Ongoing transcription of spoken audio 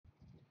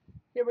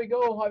Here we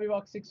go,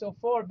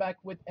 Hobbybox604 back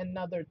with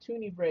another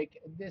Toonie break.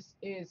 This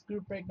is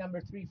group break number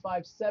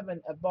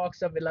 357, a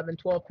box of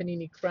 1112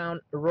 Panini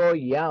Crown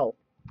Royale.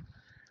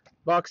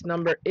 Box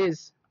number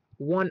is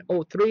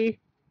 103,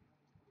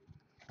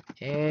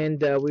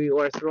 and we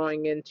are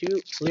throwing in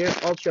two clear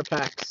ultra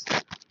packs.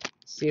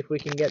 See if we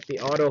can get the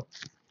auto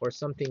or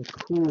something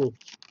cool.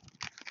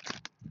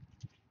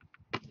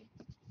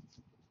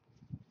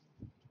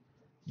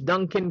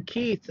 Duncan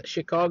Keith,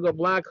 Chicago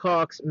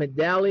Blackhawks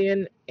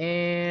medallion,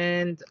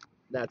 and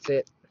that's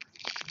it.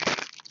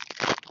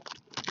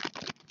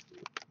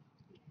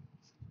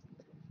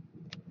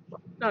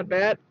 Not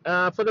bad.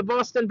 For the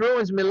Boston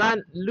Bruins,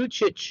 Milan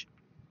Lucic,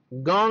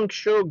 Gong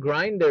Show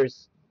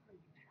Grinders.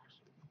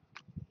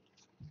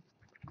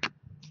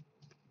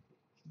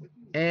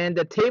 And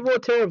the Teuvo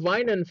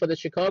Teravainen for the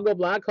Chicago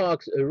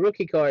Blackhawks, a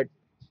rookie card.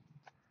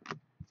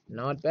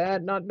 Not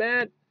bad, not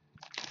bad.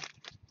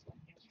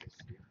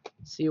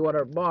 See what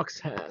our box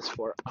has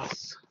for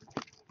us.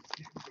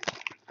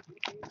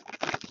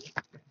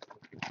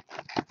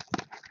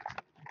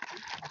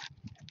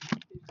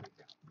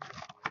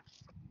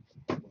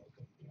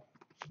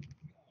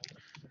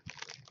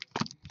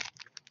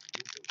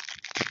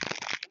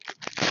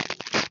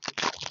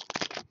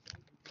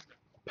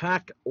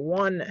 Pack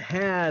 1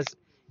 has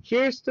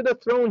Here's to the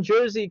Throne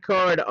jersey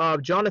card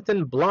of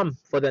Jonathan Blum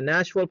for the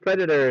Nashville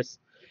Predators.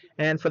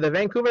 And for the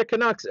Vancouver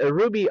Canucks, a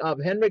ruby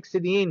of Henrik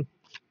Sedin.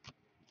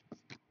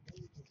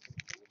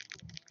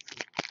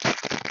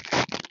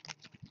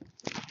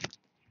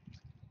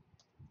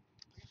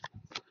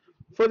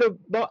 For the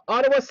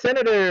Ottawa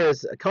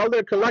Senators,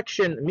 Calder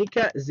Collection,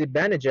 Mika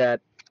Zibanejad.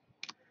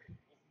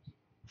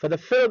 For the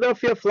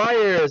Philadelphia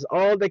Flyers,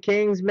 All the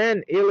King's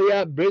Men,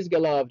 Ilya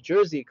Bryzgalov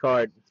jersey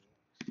card.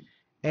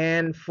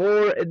 And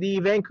for the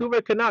Vancouver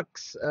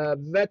Canucks,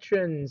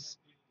 veterans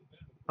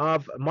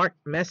of Mark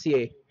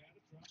Messier.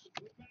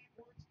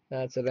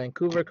 That's a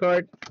Vancouver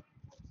card.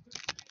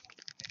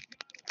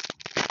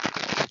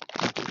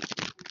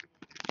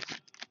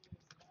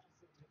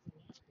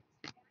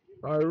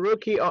 Our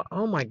rookie,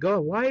 oh my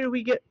god, why do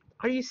we get,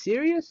 are you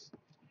serious?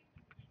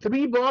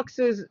 3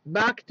 boxes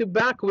back to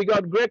back. We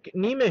got Greg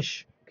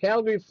Nemish,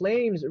 Calgary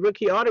Flames,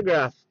 rookie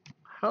autograph.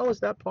 How is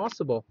that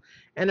possible?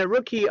 And a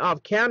rookie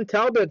of Cam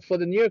Talbot for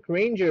the New York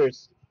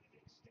Rangers.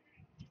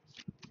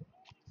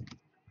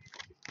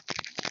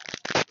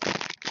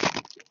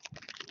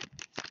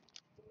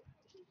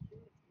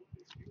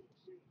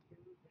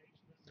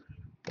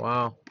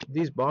 Wow,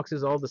 these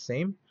boxes all the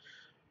same.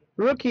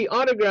 Rookie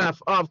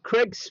autograph of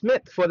Craig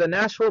Smith for the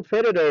Nashville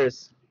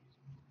Predators.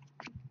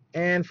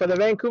 And for the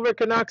Vancouver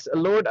Canucks,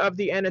 Lord of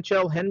the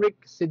NHL, Henrik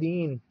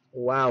Sedin.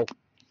 Wow,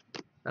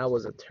 that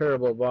was a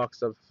terrible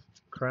box of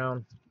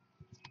Crown.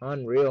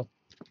 Unreal.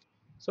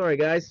 Sorry,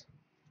 guys.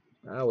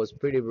 That was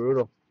pretty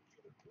brutal.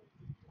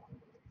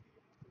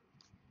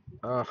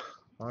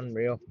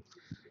 Unreal.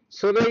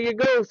 So there you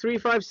go,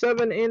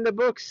 357 in the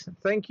books.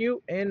 Thank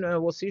you, and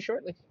we'll see you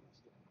shortly.